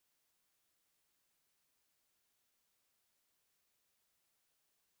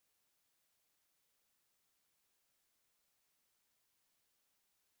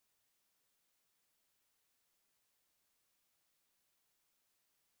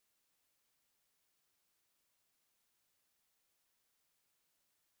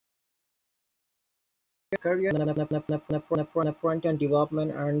career in the front-end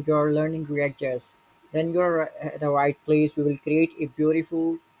development and you're learning React.js, then you're at the right place. We will create a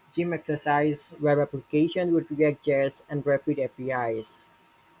beautiful gym exercise web application with React.js and Rapid APIs.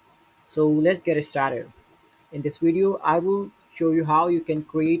 So let's get started. In this video, I will show you how you can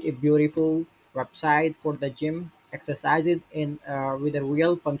create a beautiful website for the gym exercises in with a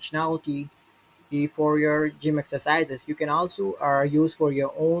real functionality for your gym exercises. You can also use for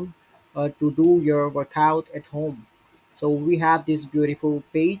your own to do your workout at home. So we have this beautiful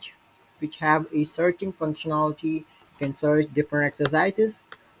page which have a searching functionality. You can search different exercises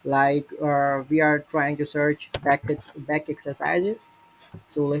like we are trying to search back exercises.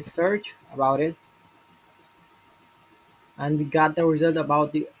 So let's search about it, and we got the result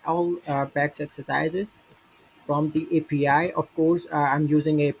about the all back exercises from the API. Of course, I'm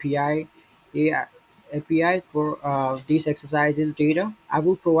using API for these exercises data. I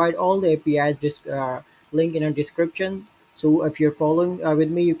will provide all the APIs link in a description. So if you're following with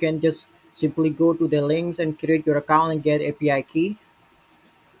me, you can just simply go to the links and create your account and get API key.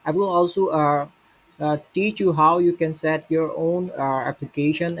 I will also teach you how you can set your own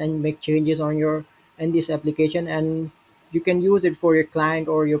application and make changes on your in this application, and you can use it for your client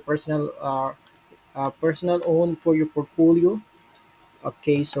or your personal own for your portfolio.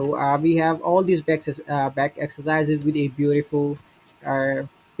 Okay, so we have all these back exercises with a beautiful uh,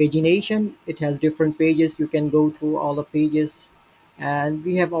 pagination. It has different pages. You can go through all the pages, and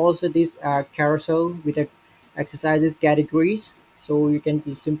we have also this carousel with the exercises categories. So you can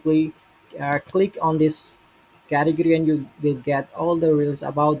just simply click on this category, and you will get all the rules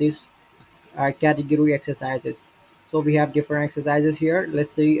about this category exercises. So we have different exercises here.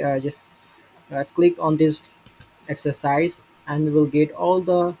 Let's see, just click on this exercise and we will get all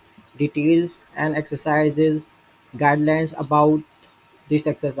the details and exercises guidelines about this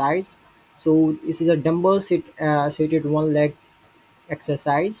exercise. So this is a dumbbell seated one leg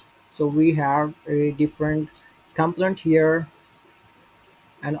exercise. So we have a different component here,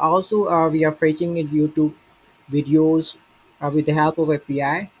 and also we are fetching in YouTube videos with the help of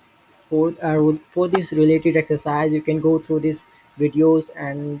API for this related exercise. You can go through these videos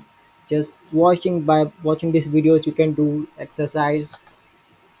and just watching these videos you can do exercise.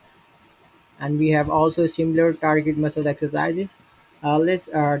 And we have also similar target muscle exercises. Let's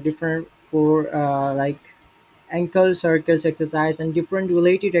different for like ankle circles exercise and different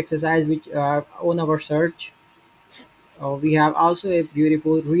related exercise which on our search. We have also a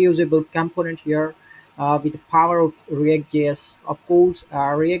beautiful reusable component here with the power of React.js. Of course,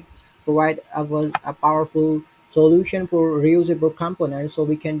 React provide a powerful solution for reusable components, so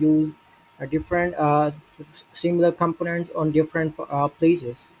we can use a different similar components on different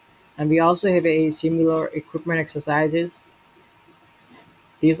places. And we also have a similar equipment exercises.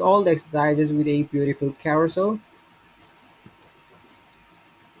 These all the exercises with a beautiful carousel.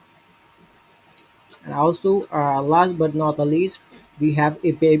 And also, last but not the least, we have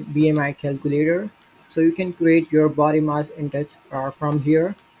a BMI calculator. So you can create your body mass index from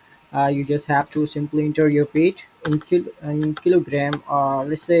here. You just have to simply enter your weight in kilogram, or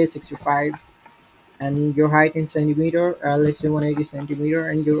let's say 65, and your height in centimeter, let's say 180 centimeter,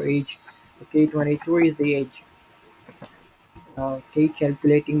 and your age. Okay, 23 is the age. Okay,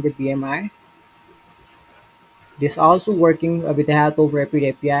 calculating the BMI. This also working with the help of Rapid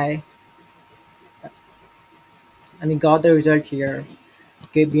API, and we got the result here.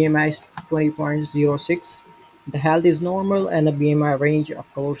 Okay, BMI is 20.06. The health is normal and the BMI range,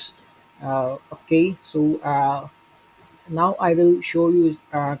 of course. Okay, so now I will show you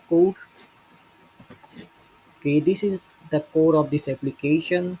code. Okay, this is the code of this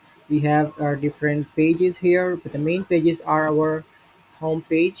application. We have our different pages here, but the main pages are our home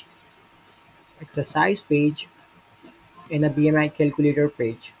page, exercise page, and a BMI calculator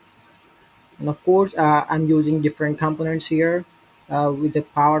page. And of course, I'm using different components here with the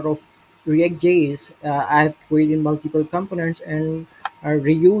power of React.js. I have created multiple components and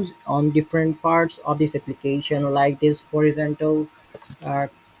reuse on different parts of this application, like this horizontal uh,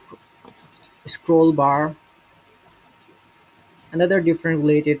 scroll bar and other different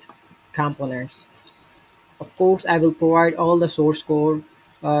related components. Of course, I will provide all the source code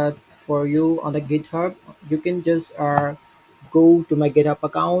for you on the GitHub. You can just go to my GitHub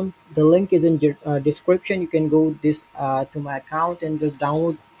account. The link is in description. You can go this to my account and just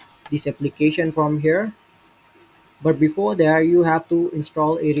download this application from here. But before there, you have to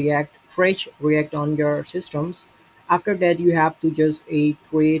install a fresh React on your systems. After that, you have to just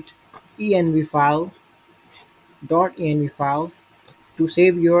create env file, .env file to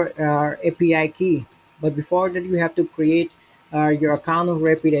save your API key. But before that, you have to create your account on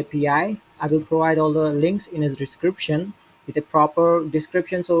Rapid API. I will provide all the links in his description with a proper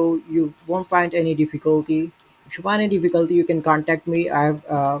description so you won't find any difficulty. If you find any difficulty, you can contact me. I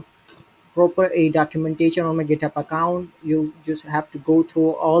have proper a documentation on my GitHub account. You just have to go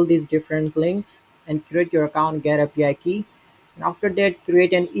through all these different links and create your account, get API key. And after that,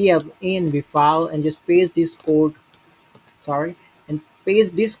 create an env file and just paste this code. Sorry, and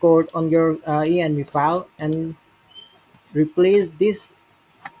paste this code on your env file and replace this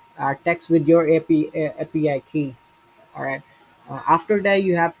text with your API key. All right. After that,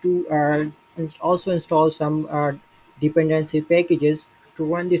 you have to also install some dependency packages to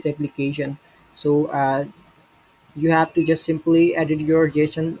run this application. So you have to just simply edit your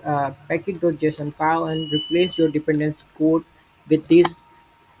JSON package.json file and replace your dependency code with this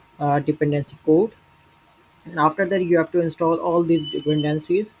dependency code. And after that, you have to install all these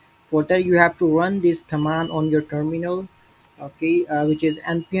dependencies. For that, you have to run this command on your terminal, okay, which is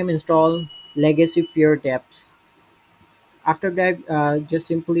npm install legacy pure depth. After that, just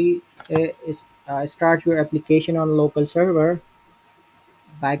simply start your application on local server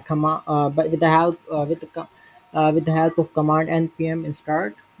by command, but with the help with the help of command npm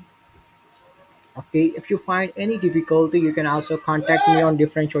install. Okay, if you find any difficulty, you can also contact me on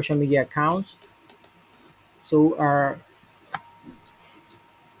different social media accounts. So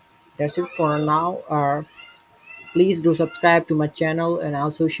that's it for now. Please do subscribe to my channel and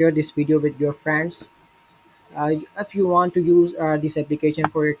also share this video with your friends. If you want to use this application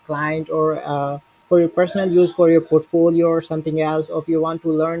for your client or for your personal use for your portfolio or something else, or if you want to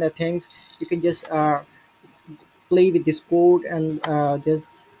learn the things, you can just play with this code and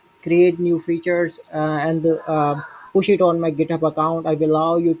just create new features and push it on my GitHub account. I will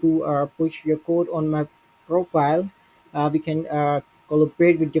allow you to push your code on my profile. We can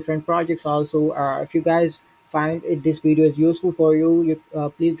collaborate with different projects also. If you guys find this video is useful for you,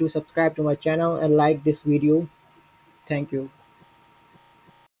 please do subscribe to my channel and like this video. Thank you.